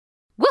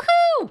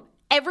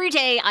Every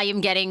day I am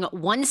getting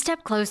one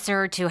step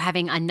closer to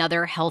having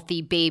another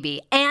healthy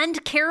baby,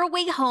 and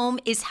Caraway Home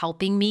is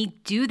helping me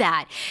do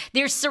that.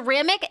 Their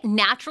ceramic,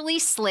 naturally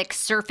slick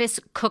surface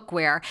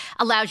cookware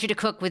allows you to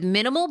cook with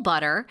minimal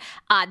butter.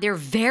 They're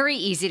very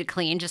easy to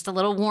clean, just a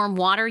little warm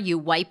water, you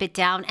wipe it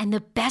down. And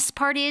the best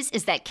part is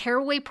that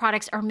Caraway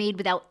products are made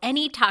without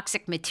any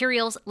toxic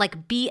materials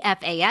like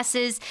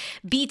BFASs,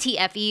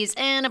 BTFEs,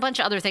 and a bunch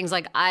of other things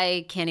like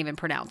I can't even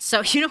pronounce.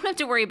 So you don't have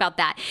to worry about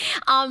that.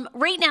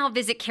 Right now,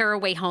 visit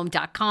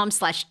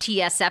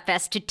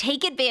carawayhome.com/TSFS to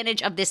take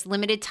advantage of this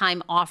limited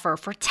time offer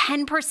for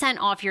 10%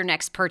 off your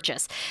next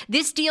purchase.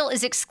 This deal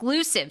is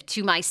exclusive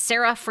to my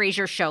Sarah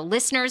Fraser Show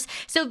listeners.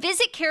 So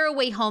visit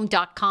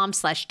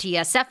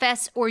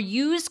carawayhome.com/TSFS or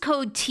use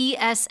code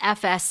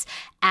TSFS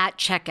at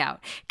checkout.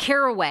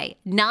 Caraway,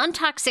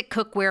 non-toxic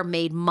cookware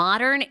made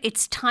modern.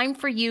 It's time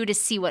for you to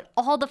see what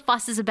all the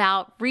fuss is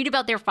about, read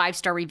about their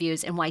 5-star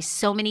reviews, and why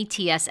so many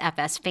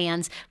TSFS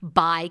fans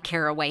buy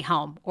Caraway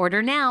Home.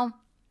 Order now.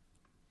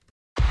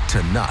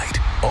 Tonight,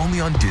 only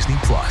on Disney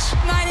Plus.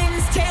 My name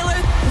is Taylor.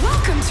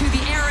 Welcome to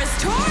the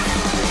Eras Tour.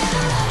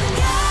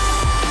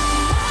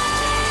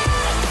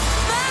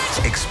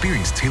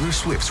 Experience Taylor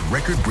Swift's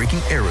record-breaking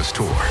Eras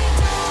Tour.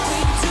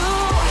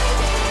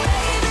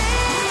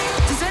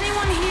 Does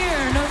anyone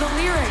here know the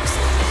lyrics?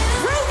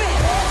 Prove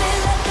it!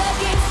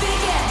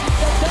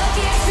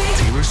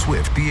 Taylor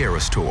Swift, the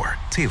Eras Tour,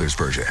 Taylor's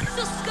version.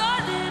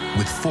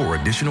 With 4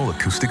 additional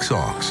acoustic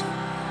songs.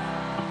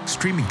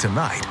 Streaming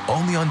tonight,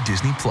 only on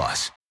Disney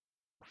Plus.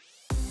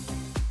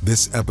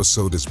 This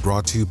episode is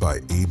brought to you by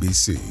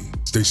ABC.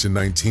 Station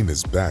 19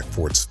 is back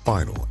for its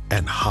final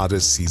and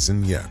hottest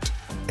season yet.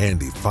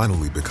 Andy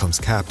finally becomes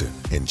captain,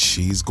 and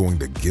she's going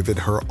to give it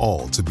her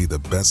all to be the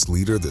best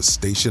leader the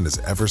station has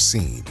ever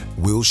seen.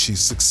 Will she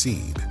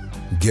succeed?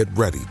 Get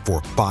ready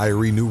for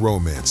fiery new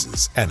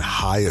romances and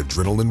high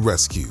adrenaline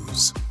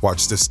rescues.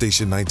 Watch the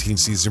Station 19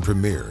 season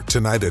premiere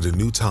tonight at a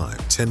new time,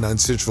 10/9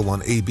 Central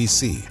on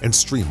ABC, and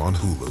stream on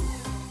Hulu.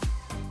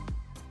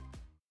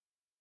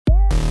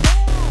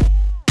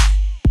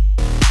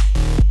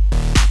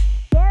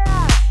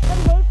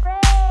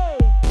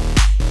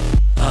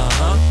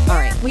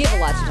 We have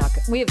a lot to talk.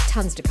 We have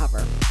tons to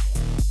cover.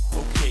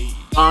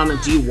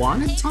 Do you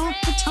want to talk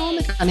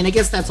Potomac? I mean, I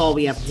guess that's all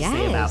we have to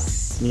say about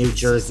New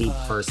Jersey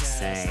per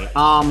se.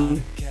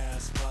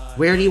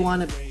 Where do you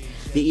want to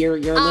be? You're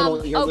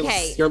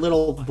a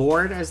little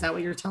bored. Is that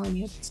what you're telling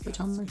me? It's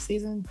Potomac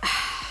season.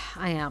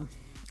 I am.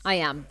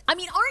 I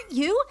mean, aren't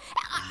you?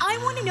 I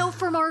want to know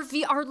from our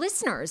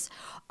listeners.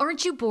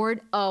 Aren't you bored?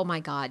 Oh my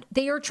God,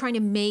 they are trying to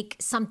make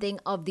something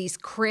of these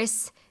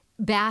Chris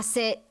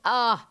Bassett.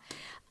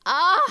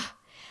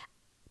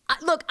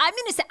 Look, I'm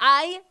going to say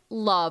I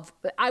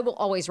will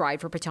always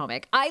ride for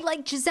Potomac. I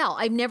like Giselle.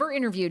 I've never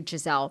interviewed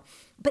Giselle,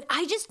 but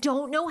I just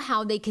don't know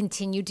how they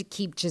continue to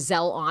keep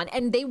Giselle on.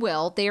 And they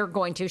will. They are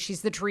going to.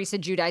 She's the Teresa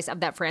Giudice of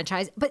that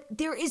franchise. But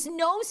there is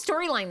no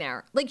storyline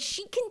there. Like,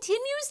 she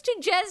continues to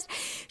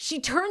she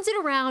turns it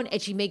around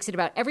and she makes it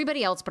about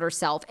everybody else but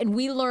herself. And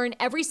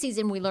every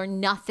season, we learn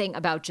nothing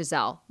about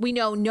Giselle. We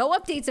know no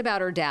updates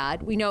about her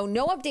dad. We know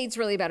no updates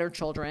really about her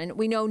children.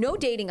 We know no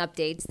dating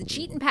updates. The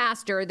cheating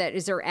pastor that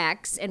is her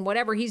ex and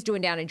whatever he's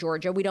doing down in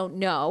Georgia, we don't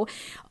know.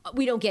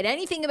 We don't get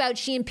anything about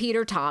she and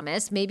Peter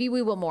Thomas. Maybe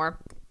we will more.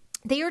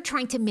 They are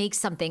trying to make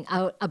something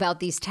out about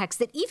these texts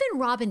that even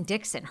Robin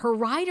Dixon, her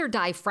ride or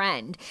die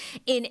friend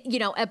in,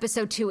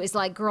 episode 2 is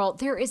like, girl,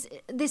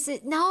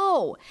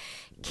 no.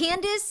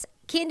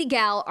 Candy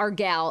Gal, our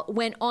gal,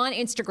 went on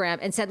Instagram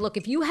and said, look,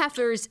 if you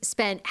heifers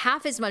spent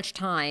half as much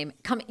time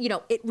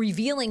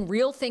revealing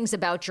real things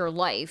about your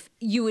life,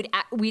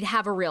 we'd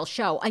have a real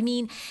show. I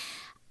mean,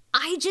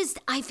 I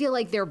feel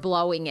like they're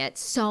blowing it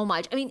so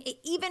much. I mean,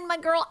 even my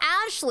girl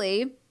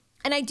Ashley.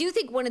 And I do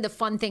think one of the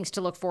fun things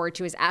to look forward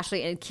to is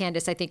Ashley and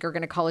Candace, I think, are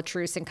going to call a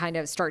truce and kind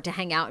of start to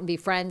hang out and be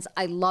friends.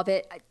 I love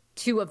it.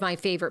 2 of my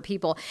favorite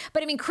people.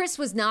 But I mean, Chris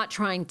was not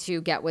trying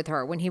to get with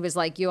her when he was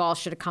like, you all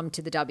should have come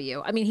to the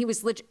W. I mean,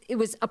 it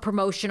was a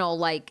promotional,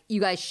 like,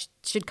 you guys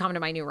should come to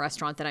my new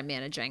restaurant that I'm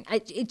managing.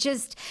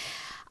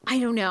 I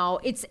don't know.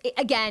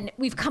 Again,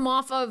 we've come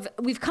off of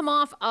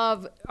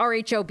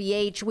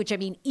RHOBH, which, I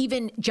mean,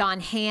 even John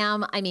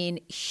Hamm,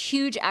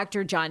 huge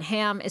actor John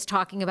Hamm is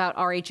talking about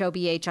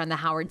RHOBH on the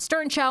Howard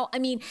Stern show. I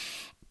mean,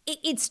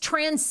 it's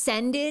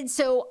transcended.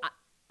 So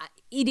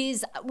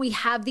we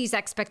have these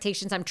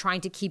expectations. I'm trying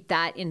to keep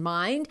that in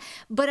mind,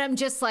 but I'm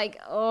just like,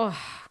 oh,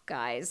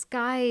 guys,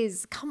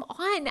 come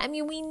on. I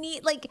mean, we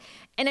need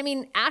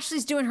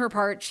Ashley's doing her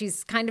part.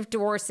 She's kind of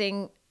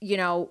divorcing,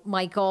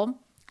 Michael.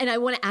 And I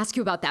want to ask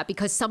you about that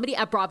because somebody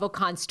at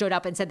BravoCon stood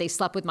up and said they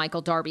slept with Michael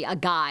Darby, a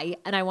guy,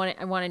 and I want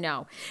to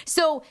know.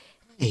 So,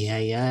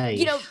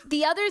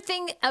 the other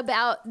thing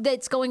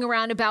that's going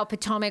around about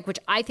Potomac, which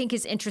I think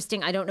is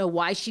interesting, I don't know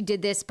why she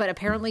did this, but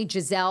apparently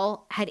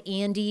Giselle had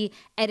Andy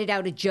edit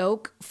out a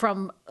joke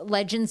from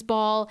Legends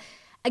Ball.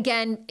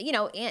 Again,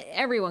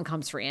 everyone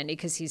comes for Andy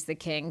because he's the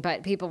king,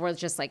 but people were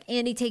just like,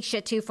 Andy takes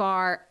shit too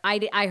far.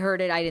 I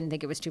heard it. I didn't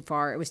think it was too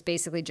far. It was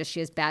basically just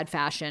she has bad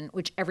fashion,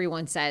 which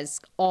everyone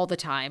says all the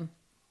time.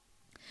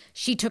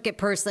 she took it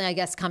personally, I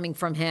guess, coming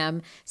from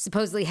him,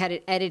 supposedly had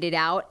it edited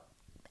out.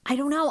 I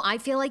don't know. I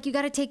feel like you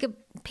got to take a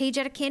page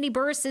out of Candy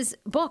Burris's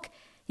book.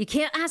 You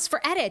can't ask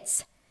for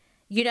edits.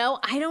 I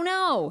don't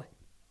know.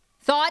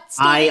 Thoughts?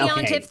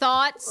 Tiff,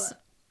 thoughts?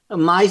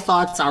 My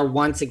thoughts are,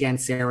 once again,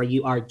 Sarah,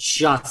 you are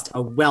just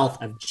a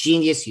wealth of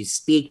genius. You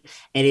speak,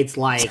 and it's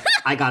like,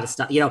 I got to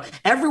stop.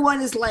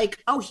 Everyone is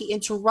like, oh, he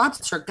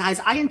interrupts her. Guys,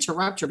 I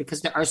interrupt her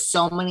because there are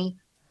so many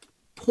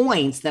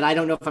points that I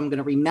don't know if I'm going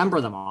to remember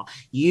them all.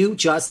 You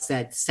just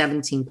said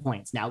 17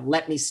 points. Now,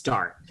 let me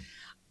start.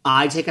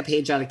 I take a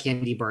page out of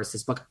Candy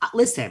Burris's book.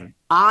 Listen,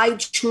 I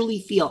truly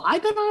feel,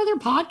 I've been on other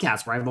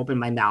podcasts where I've opened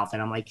my mouth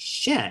and I'm like,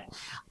 shit,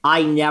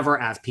 I never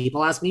ask.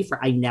 People ask me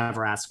I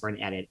never ask for an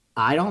edit.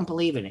 I don't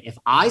believe in it. If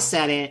I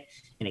said it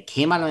and it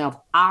came out of my mouth,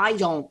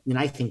 and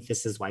I think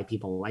this is why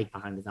people like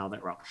Behind the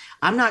Velvet Rope.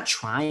 I'm not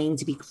trying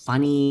to be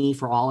funny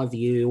for all of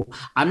you.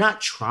 I'm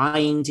not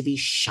trying to be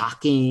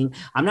shocking.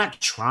 I'm not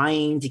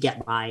trying to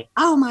get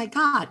oh my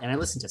God. And I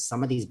listen to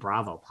some of these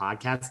Bravo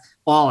podcasts,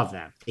 all of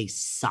them, they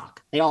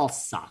suck. They all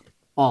suck.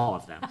 All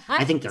of them.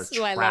 I think they're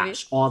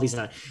trash. All these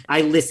other,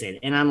 I listen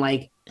and I'm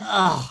like,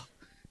 oh,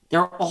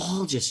 they're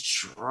all just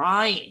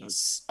trying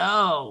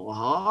so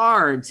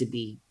hard to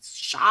be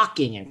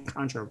shocking and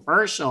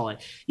controversial. And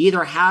you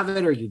either have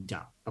it or you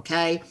don't.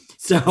 Okay.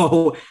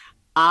 So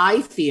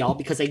I feel,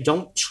 because I'm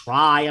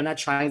not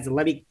trying to,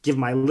 let me give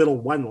my little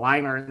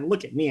one-liner and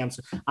look at me.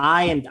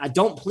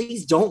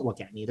 Please don't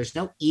look at me. There's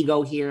no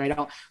ego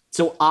here.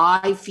 So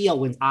I feel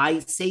when I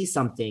say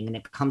something and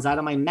it comes out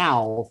of my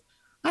mouth,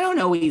 I don't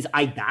know.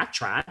 I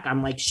backtrack.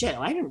 I'm like, shit,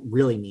 I didn't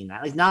really mean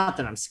that. Like, not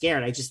that I'm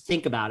scared. I just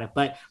think about it,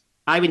 but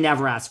I would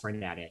never ask for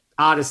an edit.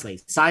 Honestly,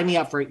 sign me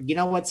up for, you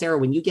know what, Sarah,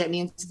 when you get me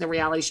into the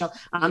reality show,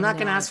 I'm not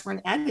going to ask for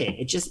an edit.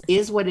 It just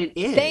is what it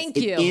is. Thank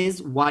you. It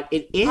is what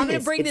it is. I'm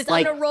going to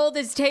I'm going to roll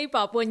this tape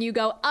up when you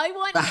go, I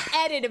want an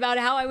edit about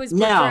how I was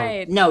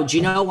portrayed. No. Do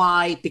you know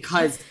why?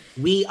 Because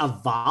we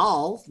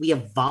evolve.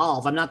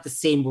 I'm not the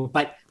same,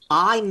 but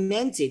I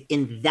meant it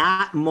in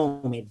that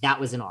moment. That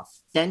was an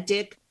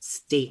authentic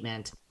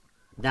statement.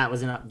 That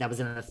was an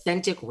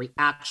authentic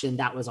reaction.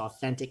 That was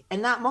authentic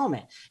in that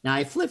moment. Now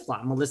I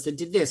flip-flop. Melissa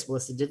did this,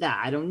 Melissa did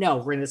that. I don't know.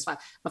 We're in this fight.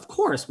 Of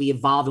course, we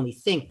evolve and we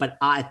think, but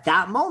at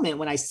that moment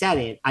when I said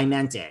it, I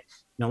meant it.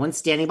 No one's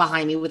standing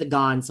behind me with a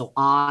gun. So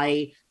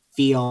I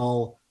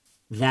feel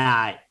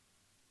that,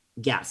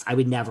 yes, I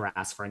would never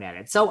ask for an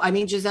edit. So, I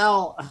mean,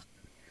 Giselle,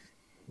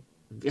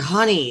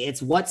 honey,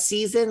 it's what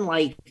season?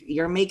 Like,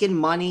 you're making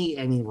money.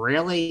 I mean,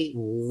 really?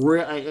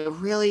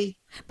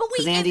 But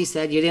because Andy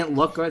said you didn't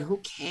look good. Who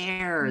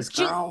cares,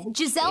 girl?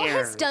 Giselle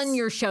has done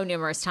your show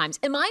numerous times.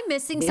 Am I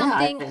missing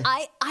something?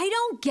 I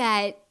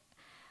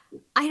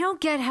don't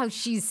get how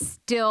she's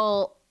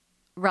still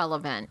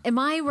relevant. Am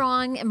I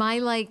wrong? Am I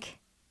like...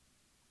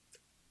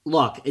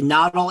 Look,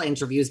 not all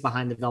interviews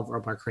behind the Velvet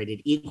Rope are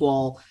created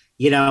equal.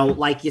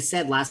 Like you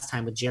said last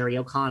time with Jerry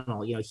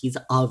O'Connell, he's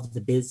of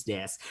the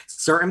business.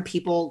 Certain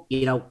people,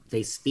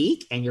 they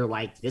speak and you're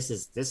like, this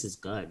is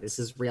good. This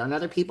is real. And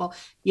other people,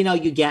 you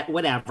get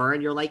whatever.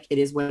 And you're like, it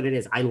is what it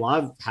is. I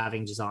love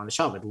having Giselle on the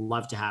show. I'd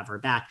love to have her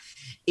back.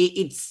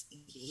 This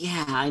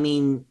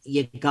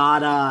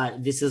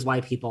is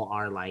why people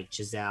are like,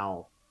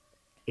 Giselle,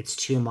 it's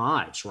too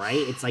much, right?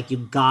 It's like, you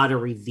gotta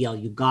reveal,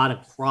 you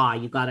gotta cry,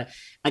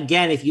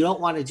 again, if you don't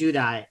want to do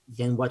that,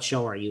 then what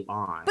show are you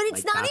on? But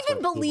it's not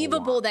even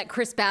believable that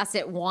Chris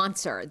Bassett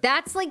wants her.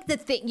 That's like the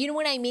thing, you know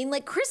what I mean?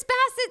 Like, Chris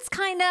Bassett's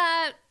kind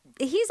of,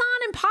 he's on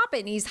and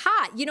popping, he's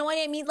hot, you know what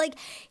I mean? Like,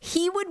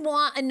 he would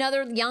want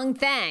another young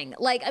thing.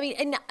 Like, I mean,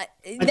 and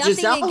nothing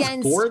Giselle's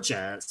against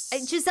gorgeous.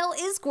 Giselle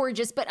is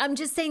gorgeous, but I'm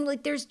just saying,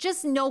 like, there's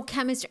just no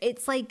chemistry.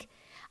 It's like,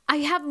 I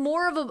have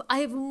more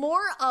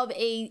of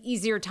a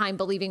easier time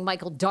believing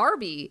Michael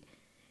Darby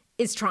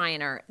is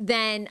trying her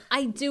than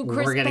I do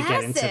Chris Bassett. We're gonna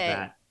get into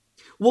that.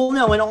 Well,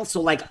 no, and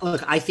also, like,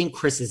 look, I think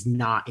Chris is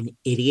not an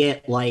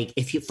idiot. Like,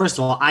 first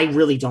of all, I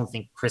really don't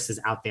think Chris is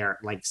out there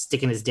like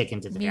sticking his dick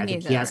into the. I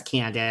think he has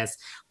Candace,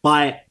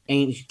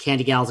 and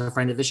Candy Gal's a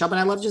friend of the show, but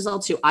I love Giselle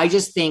too. I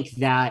just think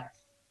that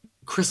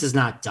Chris is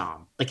not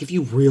dumb. Like, if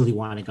you really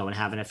want to go and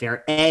have an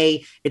affair,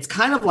 it's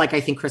kind of like,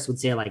 I think Chris would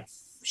say, like,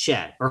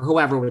 shit, or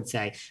whoever would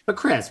say, but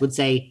Chris would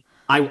say,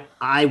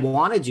 I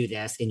want to do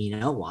this, and you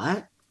know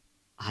what?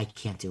 I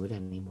can't do it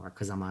anymore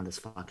because I'm on this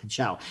fucking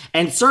show.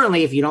 And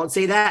certainly if you don't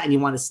say that and you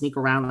want to sneak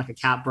around like a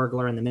cat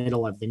burglar in the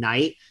middle of the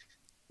night,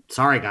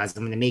 sorry guys,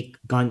 I'm going to make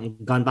gun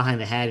behind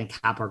the head and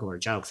cat burglar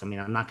jokes. I mean,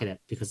 I'm not going to,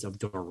 because of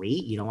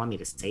Dorit, you don't want me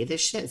to say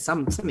this shit?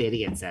 Some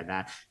idiot said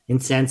that.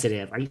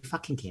 Insensitive. Are you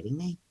fucking kidding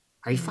me?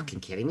 Are you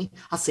fucking kidding me?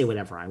 I'll say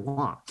whatever I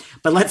want.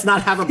 But let's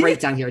not have a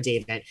breakdown here,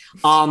 David.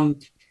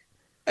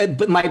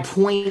 But my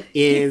point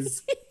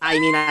is, I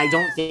mean, I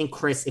don't think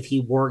Chris, if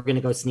he were going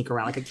to go sneak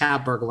around like a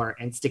cat burglar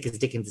and stick his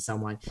dick into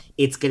someone,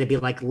 it's going to be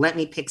like, let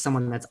me pick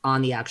someone that's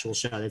on the actual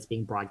show that's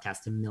being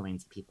broadcast to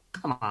millions of people.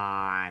 Come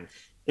on.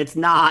 It's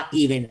not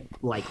even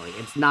likely.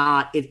 It's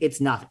not. It's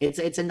nothing.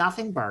 It's a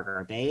nothing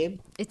burger, babe.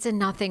 It's a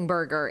nothing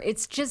burger.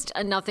 It's just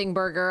a nothing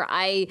burger.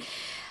 I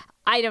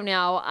don't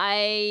know.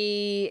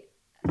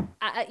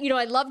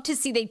 I'd love to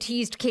see they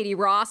teased Katie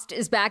Ross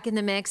is back in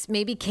the mix.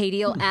 Maybe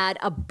Katie will add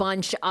a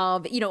bunch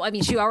of,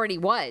 she already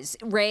was.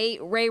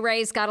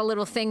 Ray's got a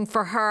little thing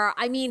for her.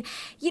 I mean,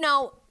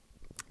 yeah,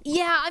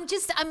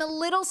 I'm a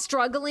little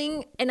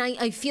struggling. And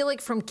I feel like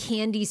from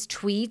Candy's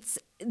tweets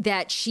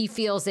that she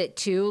feels it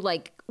too.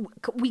 Like,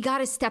 we got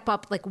to step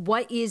up. Like,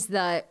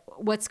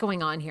 what's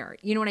going on here?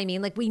 You know what I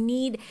mean? Like, we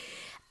need...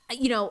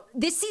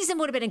 this season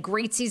would have been a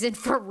great season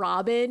for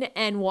Robin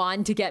and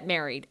Juan to get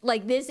married.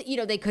 Like this,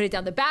 they could have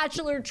done the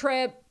bachelor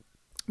trip.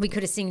 We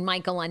could have seen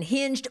Michael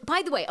unhinged.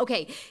 By the way,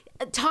 okay,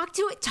 talk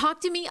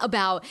to me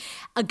about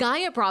a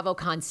guy at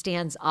BravoCon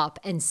stands up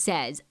and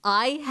says,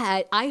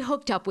 I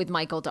hooked up with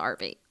Michael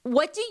Darby.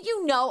 What do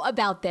you know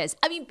about this?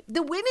 I mean,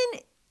 the women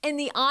in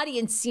the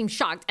audience seem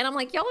shocked. And I'm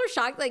like, y'all are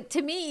shocked? Like,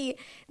 to me,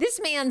 this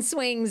man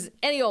swings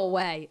any old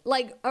way.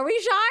 Like, are we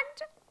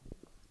shocked?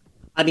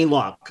 I mean,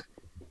 look.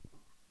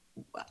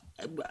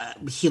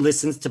 He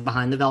listens to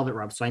Behind the Velvet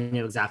Rope, so I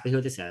know exactly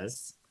who this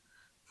is.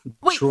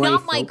 Wait, Troy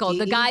not Michael, Folke?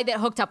 The guy that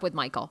hooked up with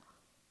Michael.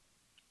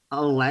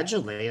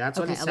 Allegedly, that's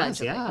what he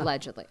says. Yeah,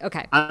 allegedly.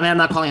 Okay. I mean, I'm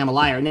not calling him a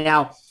liar.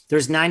 Now,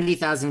 there's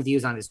 90,000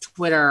 views on his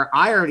Twitter.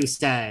 I already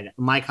said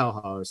my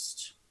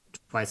co-host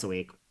twice a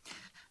week,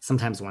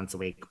 sometimes once a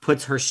week,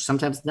 puts her.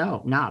 Sometimes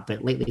no, not,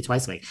 but lately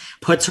twice a week.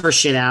 Puts her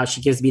shit out.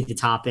 She gives me the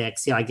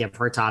topics. I give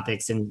her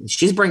topics, and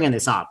she's bringing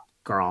this up.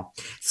 Girl.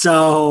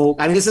 So,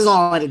 I mean, this is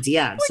all in a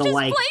DM. We're so, just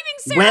like,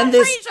 when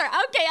this, Fraser.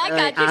 Okay, I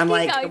got you. I'm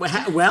like,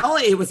 well,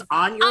 it was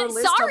on your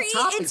list of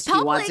topics it's public.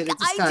 You wanted to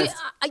discuss.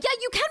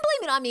 You can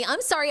blame it on me.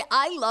 I'm sorry.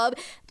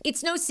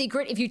 It's no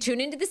secret. If you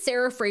tune into the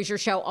Sarah Fraser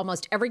show,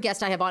 almost every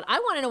guest I have on, I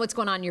want to know what's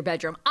going on in your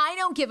bedroom. I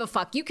don't give a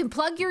fuck. You can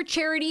plug your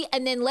charity,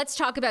 and then let's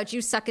talk about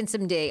you sucking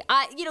some D.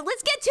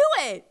 Let's get to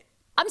it.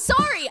 I'm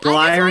sorry. Well,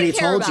 I already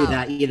told you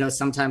that,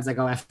 sometimes I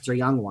go after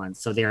young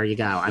ones. So there you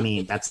go. I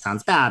mean, that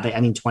sounds bad, but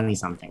I mean, 20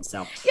 something.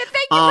 So, yeah,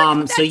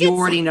 thank you. So you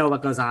already know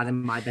what goes on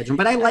in my bedroom,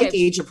 but I like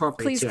age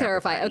appropriate. Please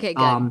clarify. Okay,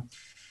 good.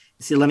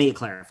 See, let me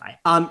clarify.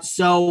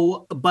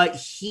 So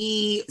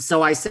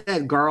I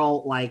said,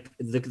 girl, like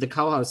the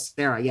co-host,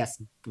 Sarah,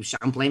 yes,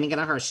 I'm blaming it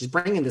on her. She's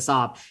bringing this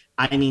up.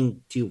 I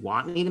mean, do you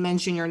want me to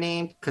mention your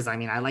name? Because I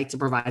mean, I like to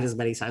provide as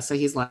many sides. So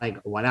he's like,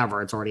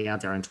 whatever, it's already out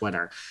there on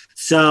Twitter.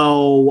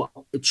 So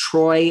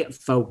Troy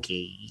Folke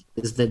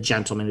is the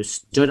gentleman who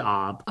stood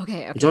up.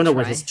 Okay. I don't know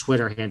what his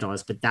Twitter handle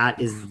is, but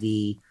that is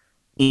the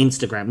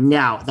Instagram.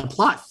 Now, the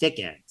plot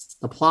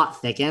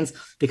thickens.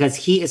 Because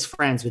he is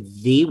friends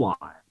with the one,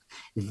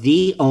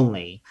 the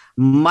only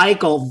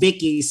Michael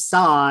Vicky's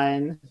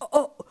son.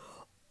 Oh,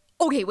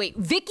 okay, wait.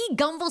 Vicky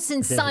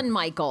Gunvalson's son,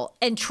 Michael,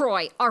 and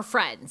Troy are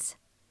friends.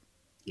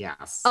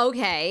 Yes.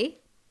 Okay.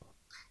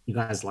 You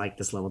guys like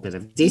this little bit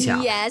of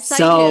detail. Yes, I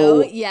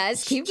do.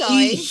 Yes, keep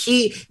going.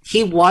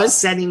 He was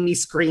sending me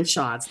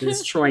screenshots,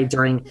 this Troy,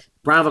 during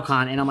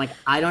BravoCon, and I'm like,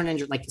 I don't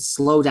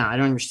slow down. I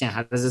don't understand.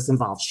 How does this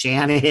involve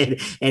Shannon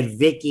and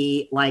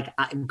Vicky? Like,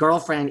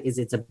 girlfriend,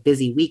 it's a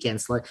busy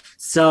weekend.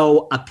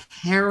 So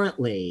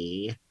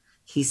apparently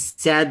he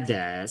said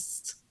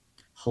this.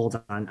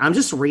 Hold on. I'm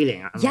just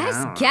reading.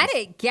 Yes, get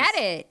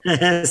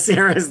it.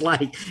 Sarah's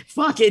like,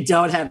 fuck it,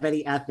 don't have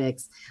any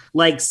ethics.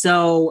 Like,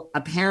 so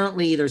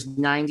apparently there's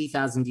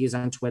 90,000 views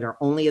on Twitter.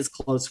 Only his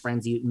close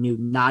friends knew,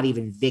 not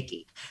even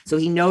Vicky. So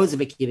he knows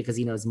Vicky because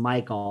he knows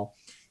Michael.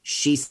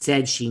 She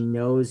said she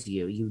knows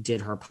you. You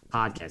did her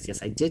podcast.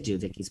 Yes, I did do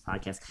Vicky's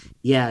podcast.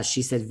 Yeah,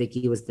 she said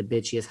Vicky was the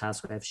bitchiest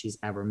housewife she's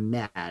ever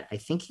met. I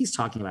think he's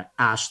talking about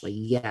Ashley.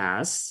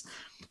 Yes.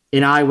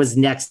 And I was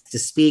next to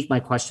speak. My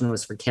question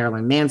was for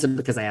Carolyn Manson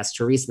because I asked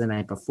Teresa the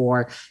night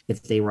before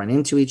if they run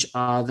into each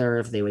other,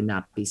 if they would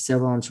not be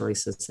civil. And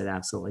Teresa said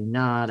absolutely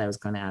not. I was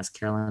going to ask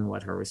Carolyn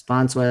what her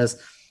response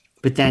was.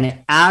 But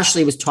then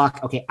Ashley was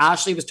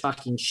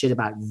talking shit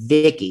about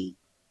Vicky.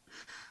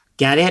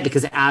 Get it?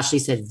 Because Ashley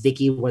said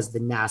Vicky was the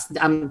nasty.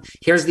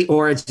 Here's the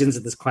origins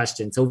of this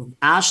question. So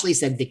Ashley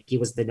said Vicky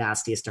was the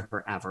nastiest to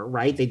her ever,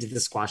 right? They did the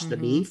squash the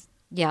beef.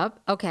 Yep.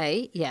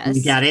 Okay. Yes.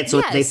 You get it? So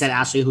yes. They said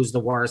Ashley, who's the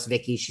worst?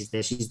 Vicky, she's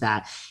this, she's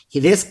that.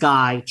 This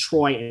guy,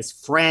 Troy, is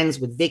friends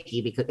with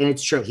Vicky because, and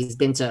it's true, he's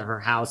been to her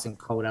house in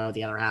Kodo,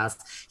 the other house.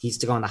 He used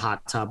to go in the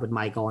hot tub with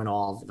Michael and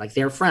all. Like,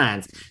 they're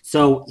friends.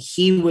 So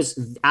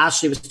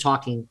Ashley was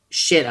talking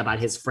shit about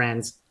his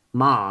friend's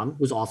mom,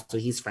 who's also,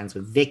 he's friends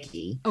with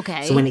Vicky.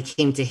 Okay. So when it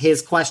came to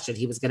his question,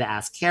 he was going to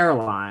ask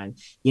Caroline,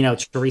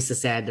 Teresa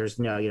said there's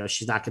no,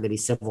 she's not going to be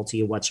civil to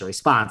you. What's your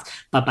response?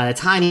 But by the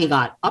time he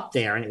got up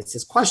there and it's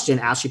his question,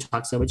 Ashley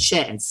talked so much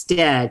shit.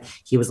 Instead,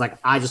 he was like,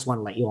 I just want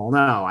to let you all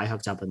know I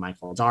hooked up with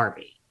Michael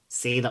Darby.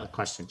 See, the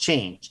question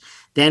changed.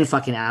 Then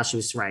fucking Ashley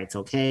was right. It's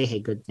okay. Hey,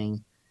 good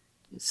thing.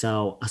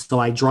 So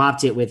I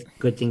dropped it with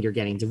good thing you're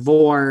getting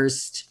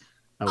divorced.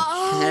 Okay.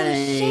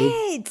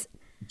 Oh, shit.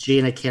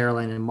 Gina,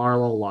 Carolyn, and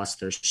Marlo lost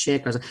their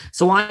shit.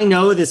 So I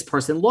know this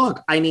person.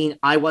 Look, I mean,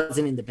 I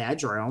wasn't in the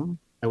bedroom,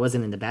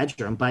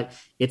 but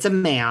it's a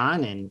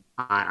man. And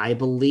I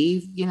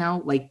believe,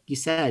 like you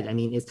said, I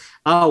mean,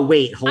 hold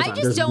on.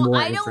 There's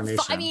more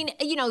information.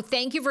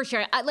 Thank you for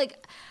sharing.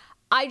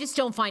 I just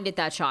don't find it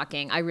that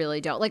shocking. I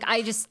really don't. Like,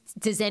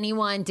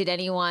 did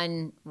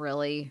anyone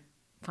really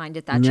find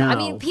it that shocking? I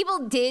mean,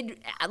 people did,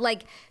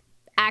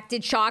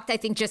 acted shocked, I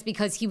think, just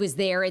because he was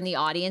there in the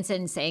audience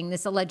and saying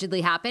this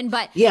allegedly happened.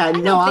 But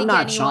I'm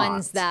not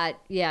shocked. I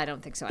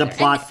don't think so The either.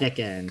 plot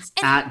thickens.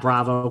 At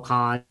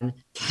BravoCon,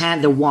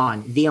 the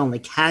one, the only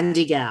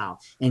Candy Gal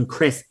and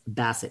Chris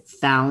Bassett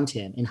found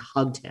him and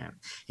hugged him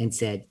and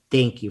said,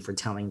 "Thank you for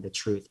telling the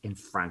truth in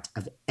front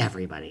of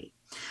everybody."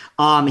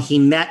 He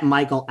met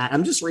Michael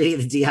I'm just reading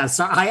the DM.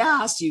 So I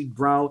asked you,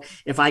 bro,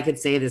 if I could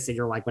say this and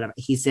you're like, whatever.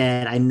 He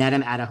said, I met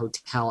him at a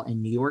hotel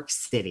in New York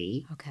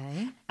City.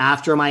 Okay.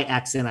 After my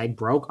ex and I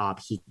broke up,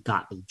 he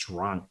got me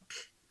drunk.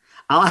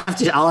 I'll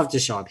have to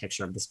show a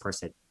picture of this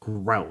person.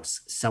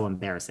 Gross. So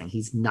embarrassing.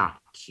 He's not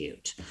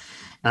cute.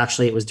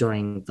 Actually, it was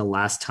during the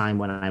last time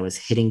when I was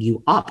hitting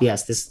you up.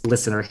 Yes, this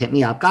listener hit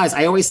me up. Guys,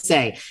 I always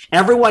say,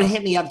 everyone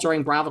hit me up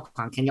during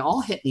BravoCon. Can you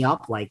all hit me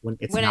up when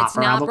it's not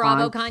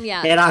BravoCon?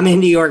 Yeah. And I'm in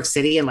New York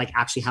City and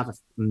actually have a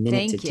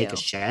minute take a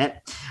shit.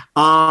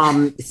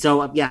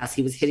 So yes,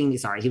 he was hitting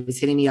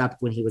me up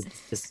when he was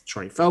this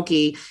Troy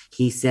Folky.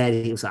 He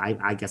said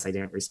I guess I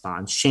didn't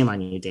respond. Shame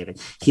on you, David.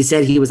 He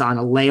said he was on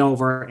a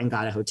layover and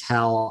got a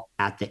hotel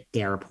at the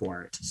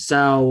airport.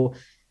 So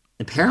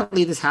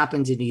apparently this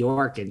happened in New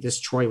York and this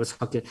Troy was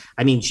hooked in.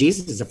 I mean,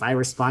 Jesus, if I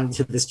responded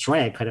to this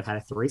Troy, I could have had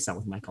a threesome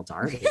with Michael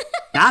Darby.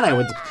 That I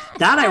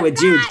would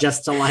do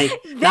just to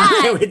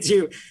that I would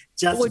do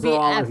just would for be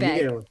all epic. of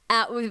you.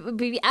 Would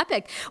be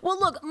epic. Well,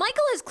 look,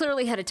 Michael has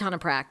clearly had a ton of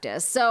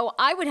practice, so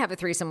I would have a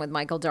threesome with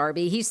Michael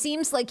Darby. He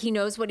seems like he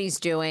knows what he's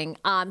doing.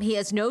 He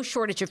has no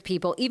shortage of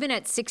people, even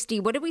at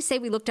 60. What did we say?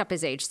 We looked up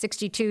his age,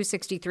 62,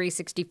 63,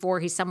 64.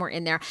 He's somewhere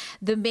in there.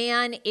 The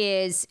man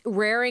is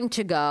raring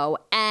to go.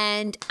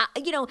 And,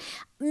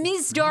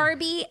 Ms.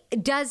 Darby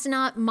does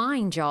not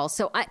mind, y'all.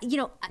 So,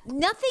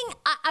 nothing,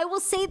 I will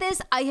say this.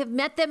 I have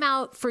met them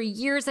out for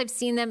years. I've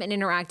seen them and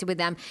interacted with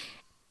them.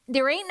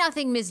 There ain't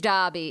nothing Ms.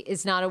 Darby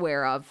is not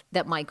aware of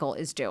that Michael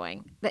is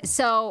doing.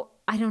 So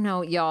I don't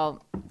know,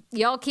 y'all.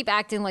 Y'all keep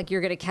acting like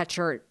you're going to catch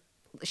her.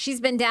 She's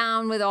been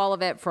down with all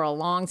of it for a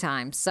long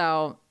time.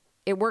 So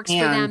it works for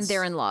them.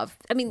 They're in love.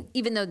 I mean,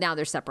 even though now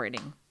they're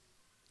separating.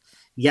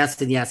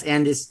 Yes and yes.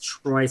 And this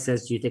Troy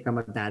says, do you think I'm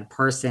a bad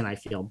person? I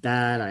feel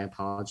bad. I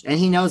apologize. And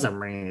he knows I'm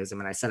raising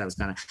him. And I said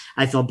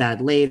I feel bad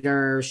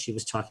later. She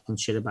was talking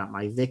shit about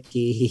my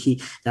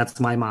Vicky. That's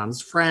my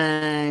mom's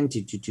friend. I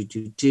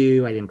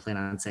didn't plan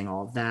on saying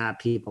all of that.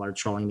 People are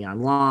trolling me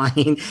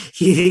online.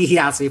 He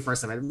asked me for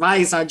some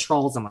advice on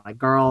trolls. I'm like,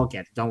 girl,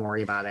 don't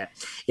worry about it.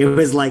 It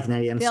was like,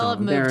 I'm so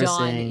embarrassing.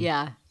 Moved on.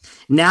 Yeah.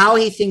 Now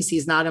he thinks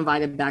he's not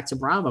invited back to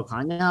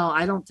BravoCon. No,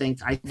 I don't think.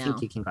 I think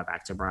he can go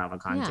back to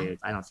BravoCon, dude.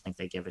 I don't think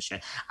they give a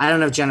shit. I don't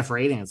know if Jennifer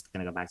Aiden is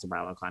going to go back to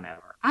BravoCon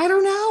ever. I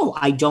don't know.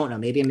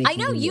 Maybe I'm making.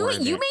 I know you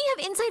may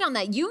have insight on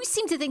that. You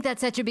seem to think that's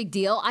such a big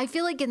deal. I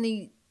feel like in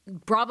the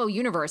Bravo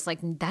universe,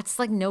 that's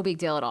no big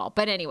deal at all.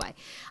 But anyway,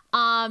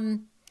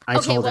 I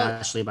told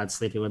Ashley about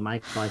sleeping with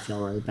Michael. I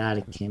feel really bad.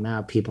 It came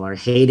out. People are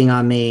hating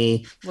on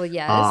me. Well,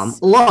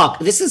 yes. Look,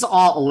 this is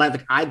all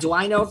 11. Do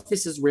I know if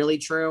this is really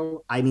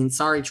true? I mean,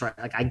 sorry, Troy.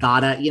 I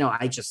gotta,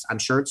 I'm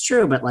sure it's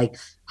true, but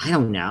I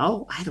don't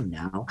know.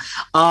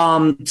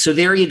 So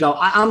there you go.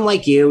 I'm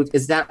like you.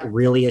 Is that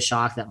really a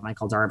shock that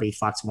Michael Darby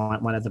fucked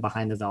one of the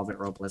Behind the Velvet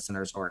Rope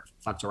listeners, or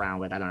fucked around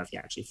with? I don't know if he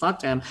actually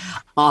fucked him.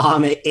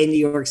 In New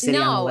York City.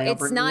 No,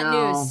 it's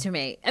not news to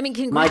me. I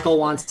mean, Michael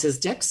wants his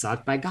dick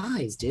sucked by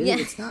guys, dude. Yeah.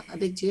 It's not a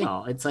big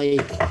deal. It's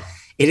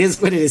it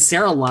is what it is.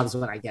 Sarah loves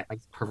when I get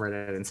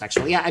perverted and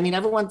sexual. Yeah, I mean,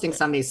 everyone thinks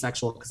I'm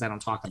asexual because I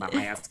don't talk about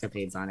my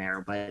escapades on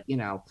air. But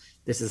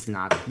this is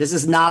not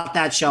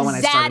that show.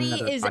 When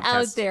Zaddy is podcast.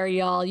 Out there,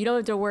 y'all. You don't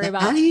have to worry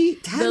about Daddy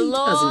the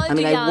Lord. I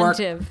mean,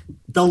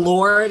 the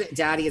Lord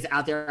Daddy is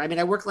out there. I mean,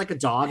 I work like a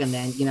dog, and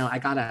then I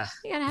got a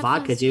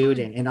vodka dude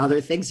and other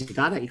things. You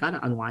gotta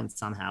unwind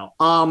somehow.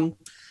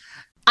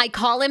 I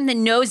call him the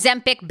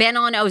no-Zempic, been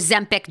on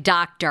Ozempic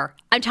doctor.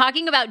 I'm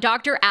talking about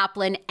Dr.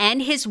 Applin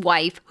and his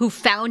wife who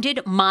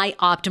founded My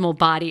Optimal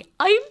Body.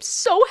 I am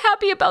so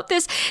happy about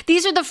this.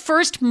 These are the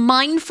first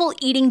mindful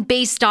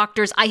eating-based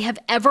doctors I have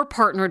ever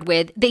partnered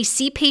with. They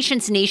see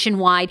patients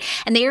nationwide,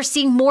 and they are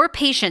seeing more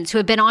patients who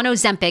have been on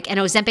Ozempic, and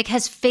Ozempic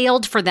has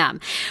failed for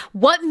them.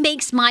 What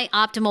makes My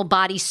Optimal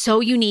Body so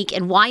unique,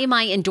 and why am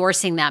I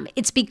endorsing them?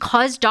 It's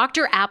because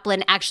Dr.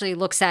 Applin actually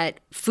looks at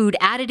food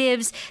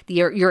additives,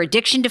 your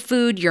addiction to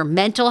food, your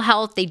mental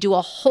health. They do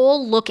a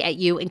whole look at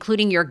you,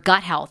 including your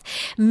gut health.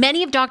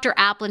 Many of Dr.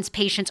 Applin's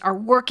patients are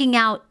working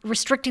out,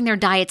 restricting their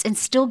diets, and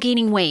still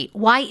gaining weight.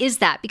 Why is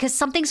that? Because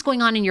something's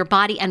going on in your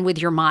body and with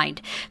your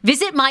mind.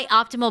 Visit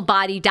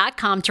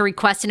myoptimalbody.com to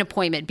request an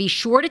appointment. Be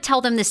sure to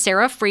tell them the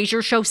Sarah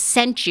Fraser Show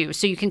sent you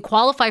so you can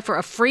qualify for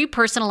a free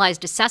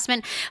personalized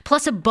assessment,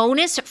 plus a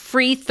bonus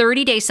free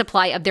 30-day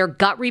supply of their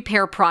gut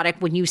repair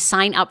product when you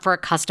sign up for a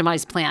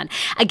customized plan.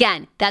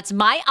 Again, that's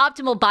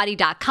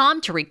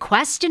myoptimalbody.com to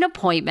request an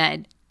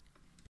appointment.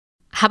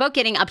 How about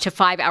getting up to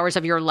 5 hours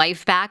of your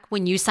life back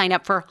when you sign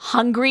up for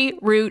Hungry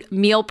Root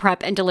meal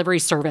prep and delivery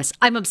service?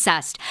 I'm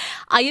obsessed.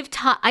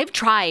 I've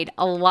tried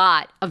a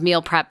lot of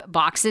meal prep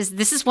boxes.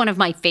 This is one of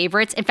my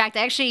favorites. In fact,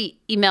 I actually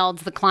emailed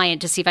the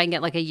client to see if I can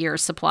get like a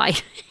year's supply.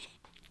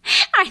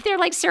 They're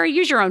like, Sarah,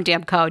 use your own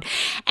damn code.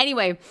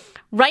 Anyway,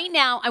 right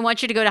now, I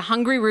want you to go to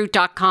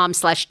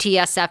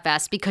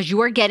hungryroot.com/TSFS because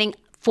you are getting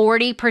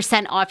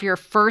 40% off your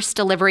first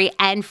delivery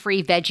and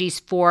free veggies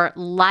for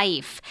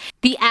life.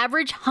 The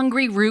average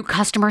Hungry Root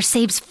customer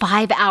saves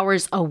 5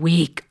 hours a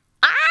week.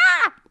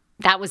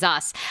 That was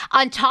us.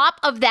 On top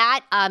of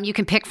that, you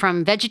can pick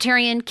from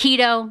vegetarian,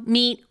 keto,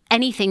 meat,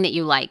 anything that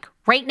you like.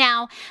 Right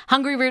now,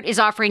 Hungry Root is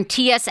offering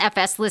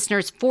TSFS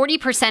listeners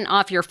 40%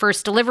 off your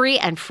first delivery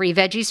and free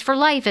veggies for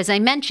life. As I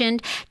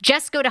mentioned,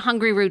 just go to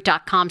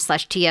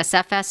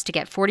hungryroot.com/TSFS to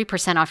get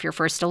 40% off your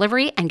first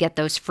delivery and get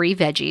those free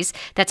veggies.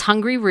 That's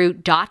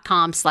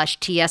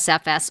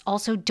hungryroot.com/TSFS.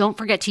 Also, don't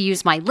forget to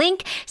use my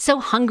link so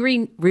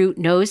Hungry Root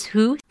knows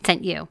who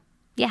sent you.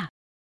 Yeah.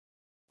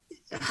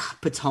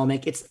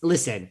 Potomac,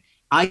 listen,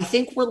 I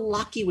think we're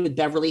lucky with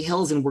Beverly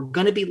Hills and we're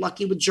going to be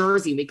lucky with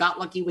Jersey. We got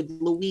lucky with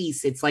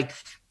Luis. It's like,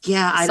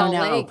 yeah, I don't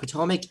know.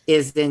 Potomac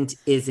isn't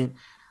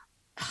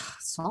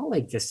Salt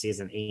Lake this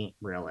season ain't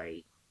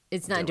really.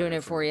 It's not doing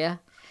it for you.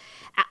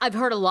 I've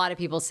heard a lot of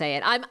people say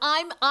it.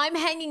 I'm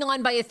hanging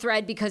on by a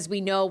thread because we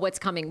know what's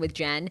coming with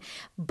Jen,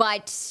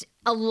 but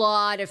a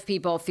lot of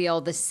people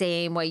feel the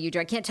same way you do.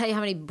 I can't tell you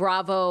how many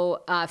Bravo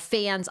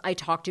fans I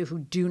talk to who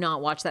do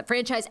not watch that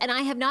franchise, and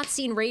I have not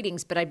seen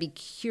ratings, but I'd be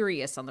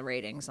curious on the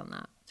ratings on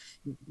that.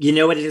 You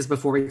know what it is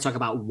before we talk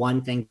about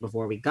one thing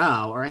before we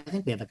go, or I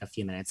think we have like a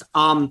few minutes.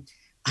 I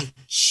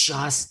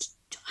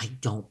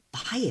don't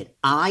buy it.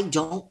 I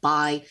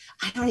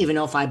don't even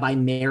know if I buy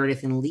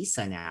Meredith and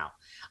Lisa now.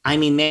 I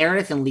mean,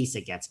 Meredith and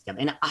Lisa get together,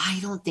 and I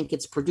don't think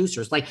it's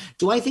producers. Like,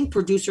 do I think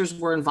producers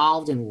were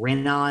involved in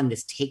Rinna and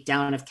this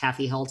takedown of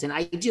Kathy Hilton?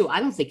 I do. I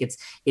don't think it's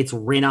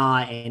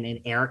Rinna and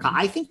Erica.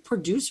 I think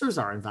producers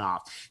are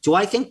involved. Do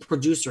I think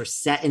producers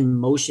set in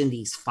motion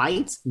these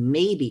fights?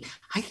 Maybe.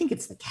 I think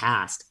it's the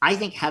cast. I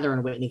think Heather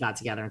and Whitney got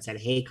together and said,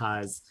 hey,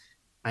 cuz,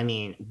 I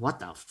mean, what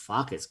the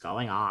fuck is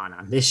going on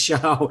this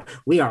show?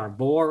 We are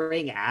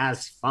boring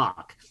as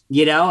fuck,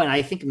 you know? And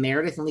I think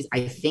Meredith and Lisa,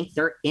 I think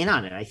they're in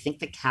on it. I think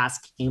the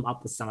cast came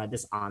up with some of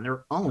this on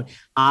their own.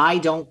 I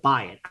don't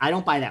buy it. I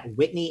don't buy that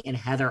Whitney and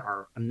Heather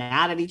are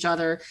mad at each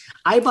other.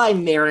 I buy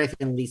Meredith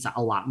and Lisa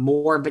a lot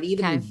more, but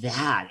even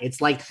that, it's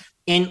like,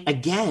 and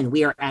again,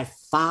 we are at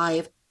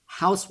 5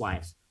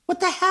 housewives. What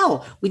the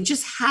hell? We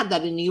just had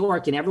that in New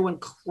York and everyone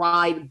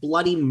cried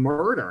bloody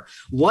murder.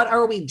 What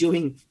are we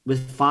doing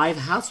with 5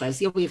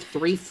 housewives? We have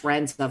 3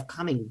 friends that have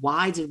coming.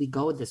 Why did we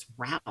go this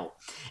route?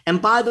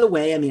 And by the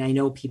way, I mean, I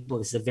know people,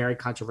 this is a very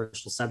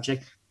controversial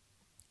subject.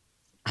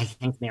 I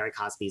think Mary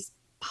Cosby's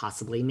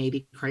possibly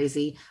maybe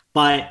crazy,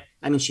 but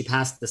I mean, she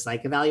passed the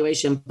psych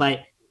evaluation,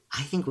 but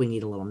I think we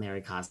need a little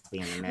Mary Cosby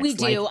in the mix. We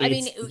do. Like, I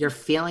mean, you're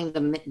feeling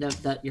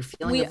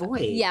the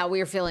void. Yeah,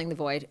 we are feeling the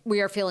void.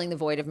 We are feeling the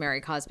void of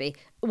Mary Cosby.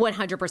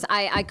 100%.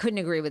 I couldn't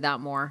agree with that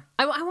more.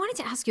 I wanted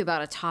to ask you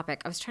about a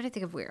topic. I was trying to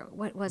think of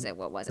what was it?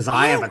 Because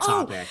I have a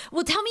topic.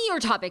 Well, tell me your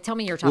topic.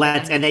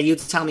 And then you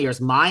tell me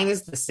yours. Mine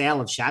is the sale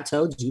of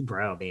Chateau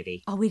Dubrow,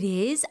 baby. Oh, it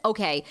is?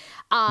 Okay.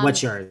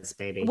 What's yours,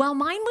 baby? Well,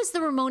 mine was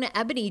the Ramona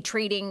Eboni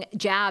trading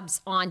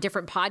jabs on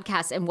different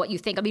podcasts and what you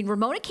think. I mean,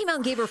 Ramona came out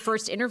and gave her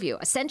first interview,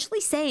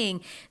 essentially saying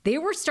they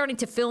were starting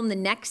to film the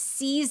next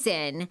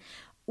season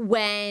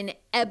when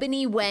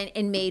Eboni went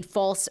and made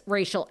false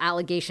racial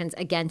allegations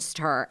against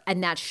her,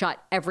 and that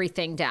shut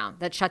everything down.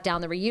 That shut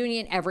down the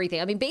reunion,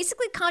 everything. I mean,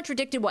 basically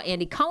contradicted what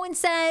Andy Cohen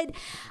said. It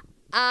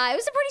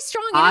was a pretty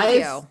strong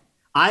interview.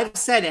 I've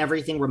said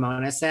everything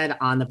Ramona said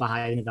on the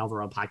Behind the Velvet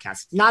Rope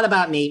podcast. Not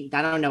about me.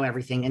 I don't know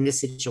everything. In this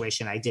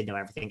situation, I did know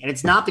everything. And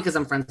it's not because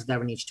I'm friends with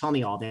Eboni. She told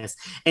me all this.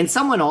 And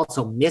someone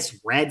also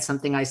misread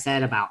something I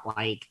said about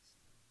like,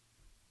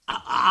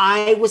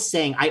 I was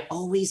saying I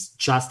always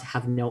just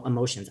have no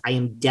emotions. I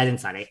am dead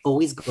inside. I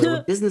always go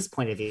to a business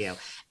point of view.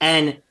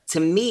 And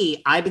to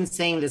me, I've been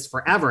saying this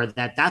forever,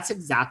 that's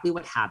exactly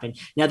what happened.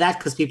 Now that's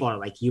because people are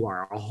like, you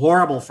are a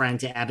horrible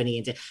friend to Eboni.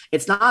 And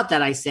it's not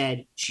that I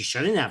said she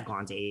shouldn't have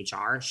gone to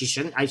HR. She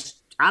shouldn't.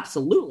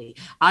 Absolutely.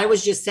 I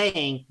was just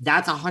saying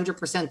that's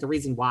 100% the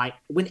reason why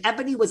when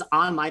Eboni was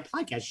on my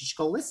podcast, you should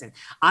go listen.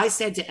 I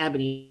said to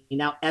Eboni,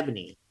 now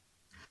Eboni,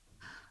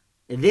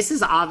 this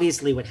is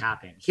obviously what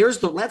happened.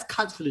 Let's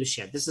cut through the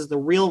shit. This is the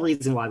real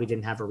reason why we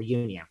didn't have a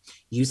reunion.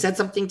 You said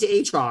something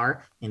to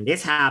HR and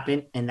this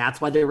happened, and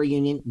that's why the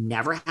reunion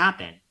never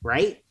happened,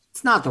 right?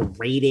 It's not the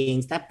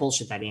ratings, that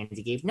bullshit that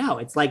Andy gave. No,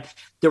 it's like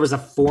there was a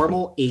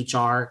formal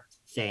HR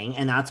thing,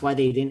 and that's why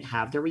they didn't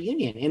have the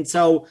reunion. And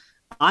so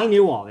I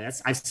knew all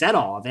this. I said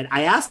all of it.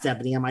 I asked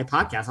Eboni on my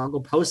podcast. I'll go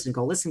post and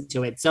go listen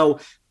to it. So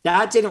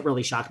that didn't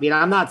really shock me. And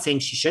I'm not saying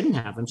she shouldn't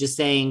have. I'm just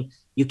saying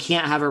you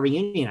can't have a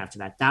reunion after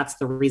that. That's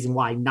the reason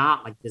why,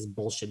 not like this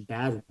bullshit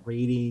bad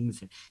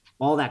ratings and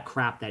all that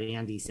crap that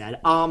Andy said.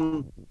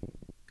 I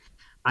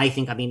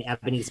think, I mean,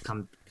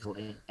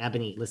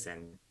 Eboni,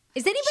 listen,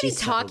 Is anybody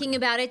talking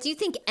about it? Do you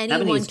think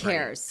anyone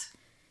cares?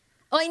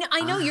 Oh,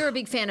 I know you're a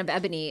big fan of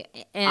Eboni.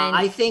 And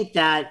I think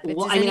that,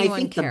 I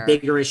think the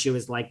bigger issue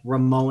is like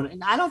Ramona.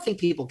 And I don't think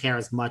people care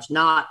as much,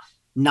 not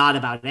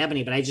about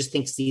Eboni, but I just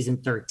think season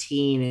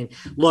 13. And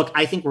look,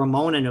 I think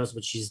Ramona knows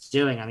what she's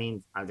doing. I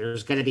mean,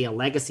 there's going to be a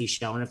legacy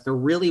show. And if there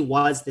really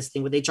was this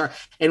thing with HR,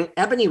 and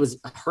Eboni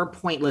was her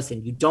point,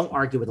 listen, you don't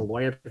argue with a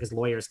lawyer because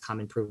lawyers come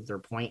and prove their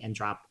point and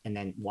drop and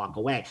then walk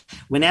away.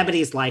 When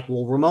Ebony's like,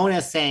 well, Ramona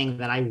is saying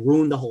that I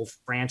ruined the whole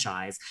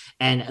franchise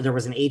and there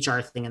was an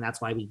HR thing and that's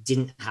why we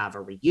didn't have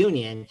a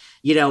reunion.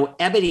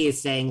 Eboni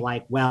is saying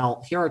like,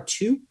 well, here are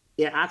two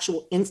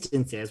actual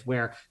instances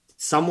where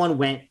someone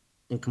went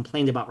and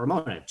complained about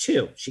Ramona.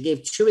 She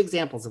gave 2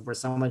 examples of where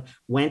someone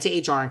went to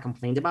HR and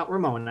complained about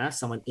Ramona,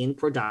 someone in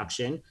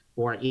production,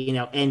 or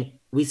and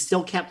we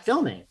still kept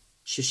filming.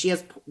 She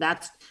has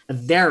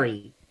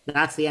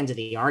that's the end of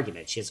the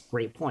argument. She has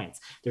great points.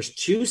 There's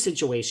 2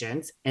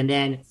 situations, and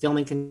then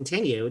filming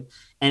continued.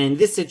 And in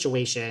this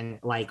situation,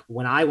 like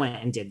when I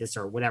went and did this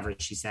or whatever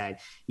she said,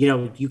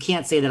 you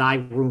can't say that I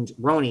ruined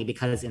RHONY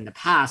because in the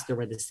past there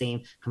were the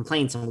same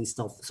complaints and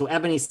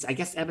I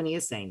guess Eboni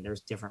is saying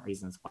there's different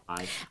reasons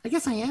why. I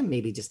guess I am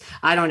maybe just,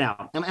 I don't know.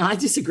 I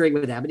disagree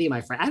with Eboni,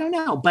 my friend. I don't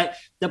know. But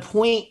the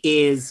point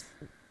is,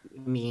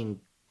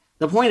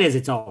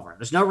 it's over.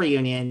 There's no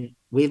reunion.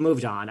 We've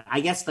moved on. I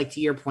guess, like, to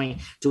your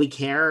point, do we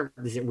care?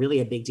 Is it really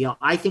a big deal?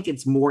 I think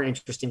it's more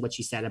interesting what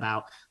she said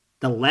about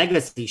the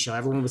legacy show.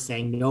 Everyone was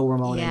saying, no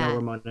Ramona, no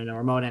Ramona, no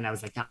Ramona. And I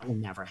was like, that will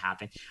never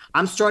happen.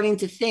 I'm starting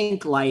to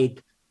think,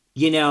 like,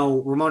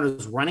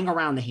 Ramona's running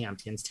around the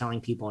Hamptons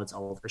telling people it's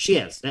over. She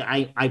is.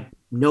 I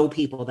know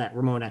people that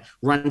Ramona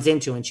runs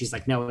into and she's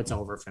like, no, it's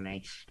over for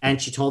me.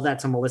 And she told that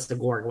to Melissa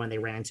Gorg when they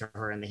ran into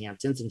her in the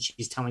Hamptons. And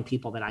she's telling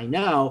people that I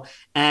know.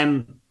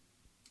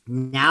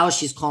 Now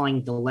she's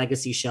calling the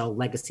legacy show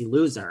Legacy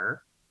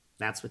Loser.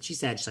 That's what she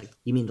said. She's like,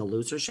 you mean the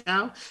loser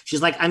show?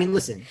 She's like,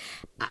 listen,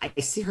 I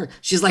see her.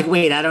 She's like,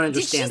 wait, I don't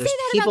understand. Did she say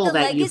that about the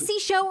legacy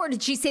show or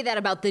did she say that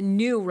about the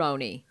new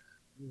RHONY?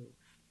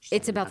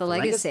 It's about the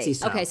legacy.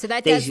 Okay, so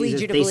that does lead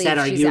you to believe she's out.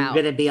 They said, are you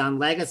going to be on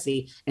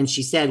Legacy? And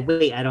she said,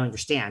 wait, I don't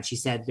understand. She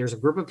said, there's a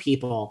group of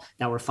people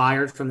that were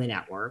fired from the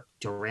network.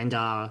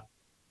 Dorinda,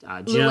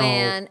 Jill,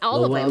 Luann,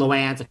 all of them.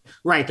 Luann.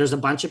 Right. There's a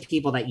bunch of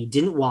people that you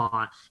didn't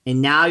want.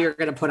 And now you're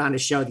going to put on a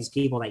show these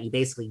people that you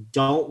basically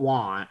don't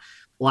want,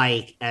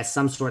 like as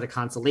some sort of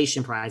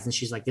consolation prize. And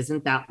she's like,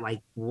 isn't that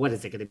like, what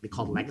is it going to be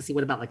called? Legacy?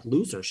 What about like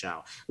Loser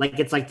show? Like,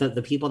 it's like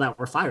the people that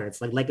were fired.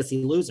 It's like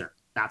Legacy Loser.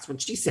 That's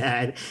what she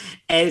said.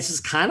 And it's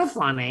just kind of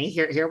funny.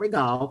 Here we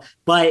go.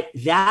 But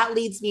that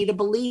leads me to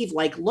believe,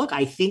 like, look,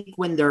 I think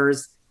when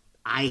it's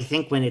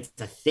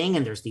a thing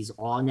and there's these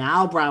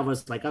now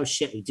Bravo's like, oh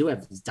shit, we do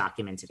have these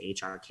documented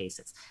HR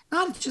cases.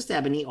 Not just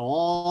Eboni,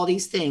 all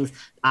these things.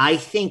 I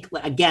think,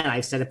 again,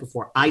 I've said it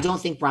before, I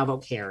don't think Bravo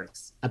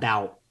cares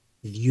about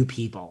you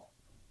people.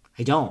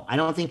 I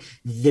don't think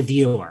the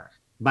viewer,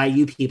 by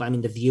you people, I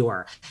mean the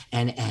viewer.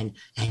 And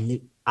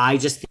I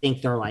just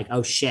think they're like,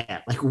 oh shit,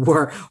 like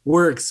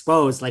we're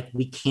exposed, like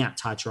we can't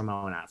touch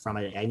Ramona from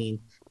it. I mean,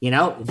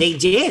 they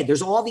did.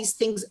 There's all these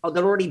things that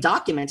are already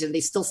documented and they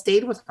still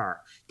stayed with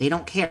her. They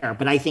don't care.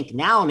 But I think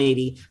now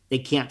maybe they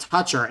can't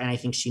touch her. And I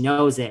think she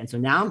knows it. And so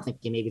now I'm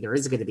thinking maybe there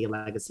is going to be a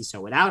legacy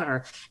show without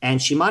her. And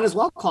she might as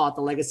well call it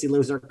the Legacy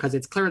Loser because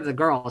it's clear to the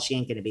girl she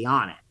ain't going to be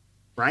on it.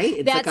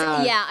 Right?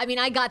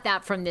 I got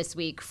that from this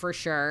week for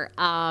sure.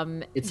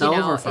 It's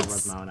over for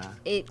Ramona.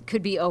 It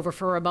could be over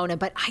for Ramona,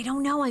 but I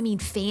don't know. I mean,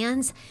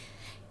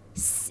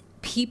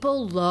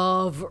 people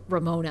love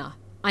Ramona.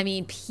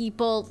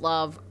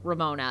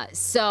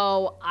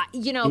 So,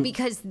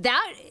 because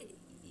that,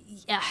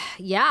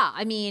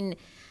 I mean,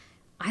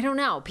 I don't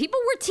know. People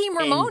were Team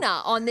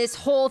Ramona on this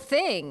whole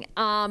thing.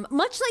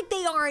 Much like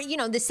they are,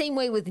 the same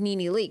way with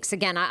Nene Leakes.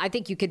 Again, I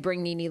think you could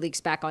bring Nene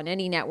Leakes back on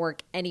any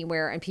network,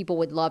 anywhere, and people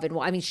would love it.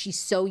 I mean, she's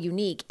so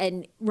unique.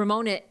 And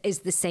Ramona is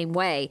the same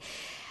way.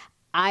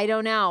 I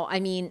don't know. I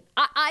mean,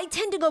 I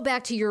tend to go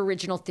back to your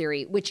original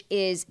theory, which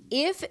is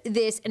if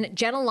this, and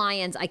Jenna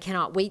Lyons, I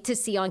cannot wait to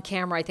see on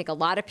camera. I think a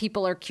lot of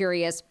people are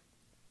curious.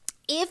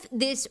 If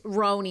this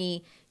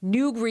RHONY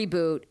new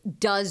reboot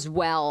does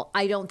well,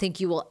 I don't think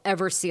you will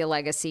ever see a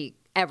legacy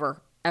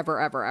ever.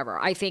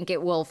 I think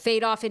it will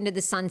fade off into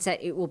the sunset.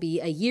 It will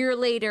be a year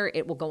later.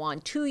 It will go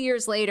on 2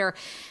 years later.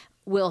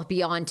 We'll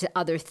be on to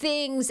other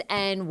things,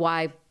 and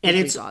why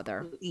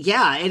bother?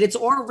 Yeah, and it's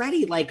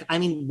already like, I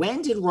mean,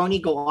 when did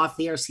RHONY go off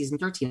the air season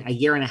 13? A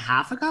year and a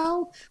half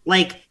ago?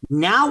 Like,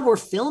 now we're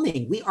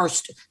filming.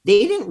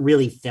 They didn't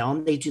really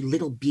film. They do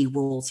little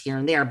B-rolls here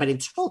and there, but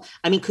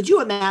could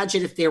you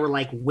imagine if they were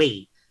like,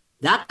 wait,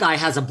 that guy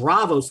has a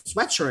Bravo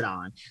sweatshirt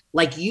on?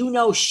 Like,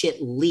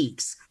 shit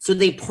leaks. So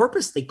they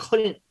purposely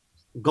couldn't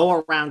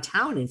go around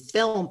town and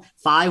film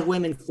 5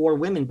 women, 4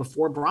 women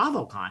before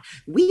BravoCon.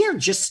 We are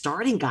just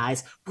starting,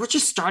 guys. We're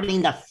just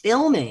starting the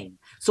filming.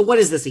 So what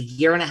is this, a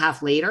year and a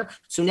half later?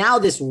 So now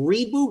this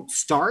reboot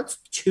starts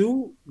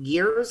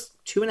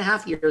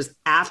 2.5 years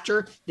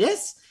after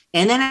this,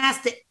 and then it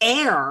has to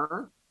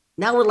air.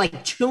 Now we're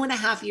like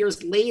 2.5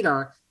 years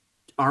later.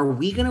 are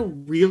we going to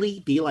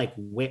really be like,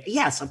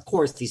 yes, of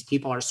course, these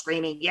people are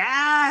screaming,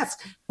 yes,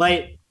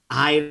 but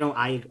I don't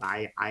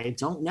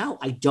know.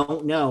 I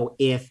don't know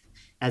if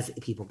as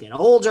people get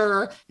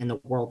older and the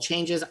world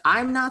changes,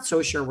 I'm not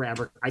so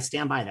sure I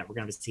stand by that. We're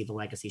going to see the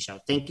legacy show.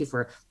 Thank you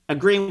for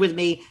agreeing with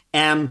me.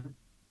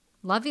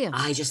 Love you.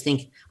 I just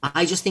think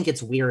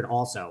it's weird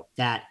also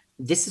that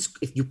this is,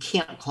 if you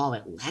can't call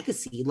it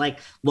legacy, like,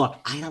 look,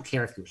 I don't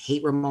care if you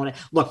hate Ramona.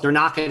 Look, they're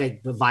not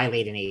going to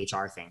violate an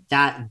HR thing.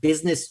 That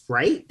business,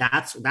 right?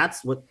 That's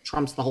what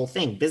trumps the whole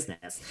thing,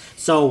 business.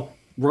 So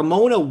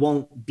Ramona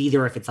won't be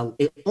there if it's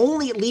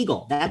only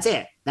legal. That's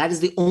it. That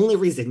is the only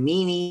reason.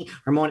 Nene,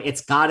 Ramona,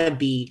 it's got to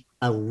be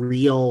a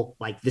real,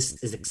 like,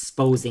 this is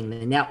exposing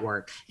the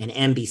network and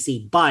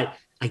NBC. But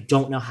I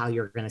don't know how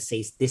you're going to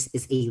say this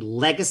is a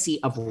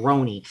legacy of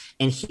RHONY.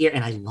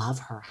 And I love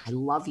her. I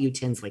love you,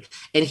 Tinsley.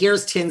 And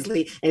here's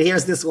Tinsley. And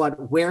here's this one.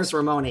 Where's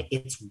Ramona?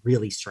 It's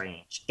really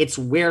strange. It's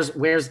where's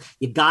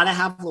you got to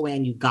have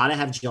Luann, you got to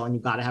have Jill, and you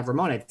got to have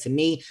Ramona. To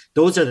me,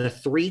 those are the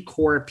three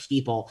core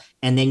people.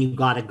 And then you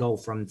got to go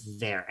from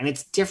there. And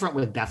it's different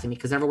with Bethany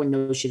because everyone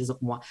knows she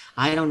doesn't want,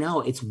 I don't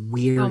know. It's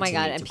weird. Oh my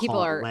God. And people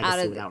are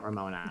without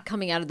Ramona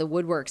coming out of the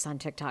woodworks on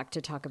TikTok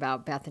to talk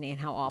about Bethany and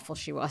how awful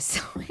she was.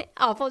 So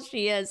awful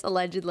she is,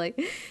 allegedly.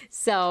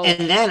 So,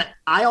 and then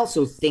I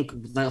also think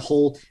the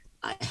whole,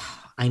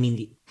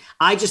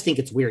 I just think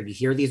it's weird. You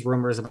hear these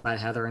rumors about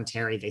Heather and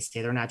Terry. They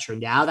say they're not true.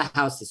 Now the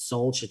house is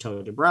sold.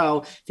 Chateau de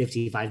Bro,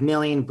 $55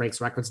 million,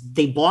 breaks records.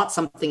 They bought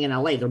something in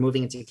LA. They're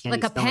moving into Candy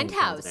like a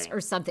penthouse building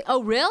or something.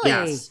 Oh, really?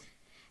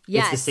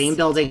 Yes. It's the same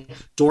building.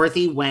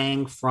 Dorothy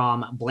Wang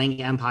from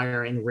Bling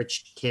Empire and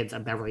Rich Kids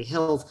of Beverly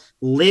Hills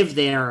lived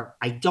there.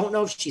 I don't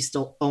know if she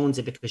still owns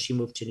it because she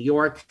moved to New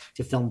York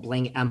to film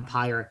Bling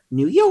Empire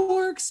New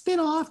York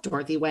spinoff.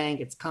 Dorothy Wang,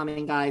 it's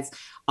coming, guys.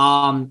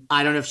 I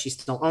don't know if she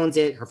still owns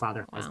it. Her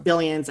father has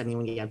billions. I mean,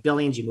 when you have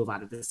billions, you move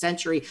out of the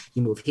century.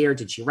 You move here.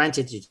 Did she rent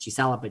it? Did she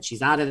sell it? But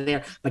she's out of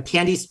there. But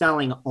Candy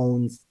Spelling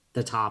owns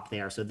the top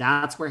there. So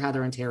that's where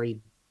Heather and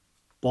Terry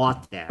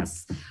bought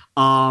this.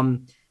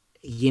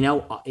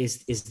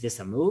 Is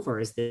this a move or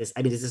is this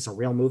a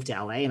real move to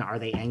LA and are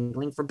they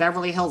angling for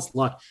Beverly Hills?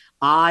 Look,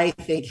 I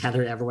think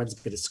Heather, everyone's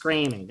going to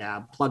scream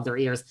and plug their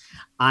ears.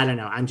 I don't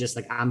know.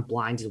 I'm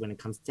blinded when it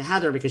comes to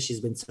Heather because she's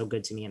been so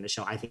good to me in the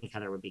show. I think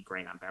Heather would be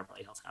great on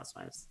Beverly Hills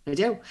Housewives. I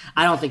do.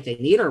 I don't think they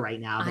need her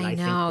right now. But I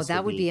know think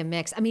that would be a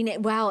mix. I mean,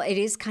 it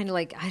is kind of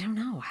like, I don't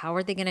know. How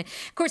are they going to,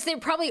 of course, they're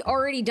probably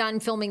already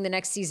done filming the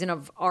next season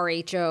of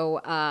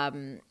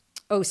RHO,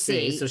 OC,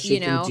 so she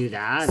can do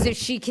that. So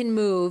she can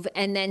move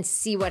and then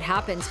see what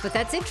happens. But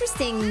that's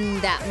interesting,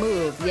 that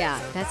move.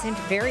 Yeah, that's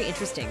very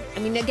interesting. I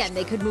mean, again,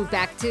 they could move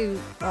back to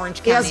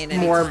Orange County at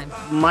any more time.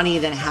 Money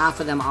than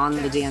half of them on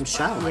the damn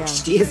show. Like,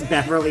 she is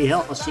Beverly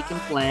Hills. She can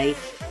play,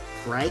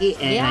 right?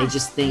 And I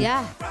just think...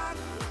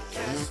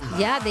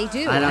 Yeah, they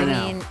do. I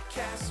mean,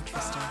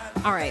 interesting.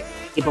 All right.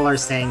 People are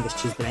saying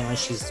that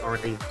she's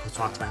already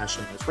talked about how she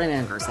knows Rinna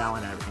and Garcelle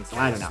and everything. So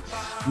I don't know.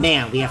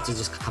 Man, we have to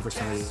just cover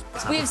some of these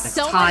topics. We have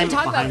so much to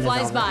talk about.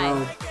 Flies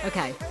by.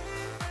 Okay.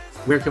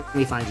 Where can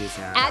we find you,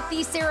 Sarah? At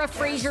The Sarah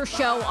Fraser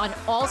Show on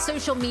all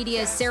social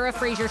media. Sarah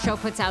Fraser Show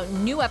puts out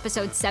new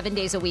episodes 7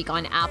 days a week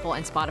on Apple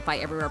and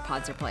Spotify, everywhere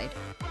pods are played.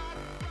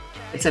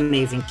 It's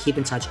amazing. Keep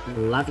in touch.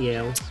 Love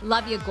you.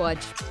 Love you,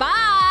 Gorge. Bye.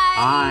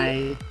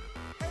 Bye.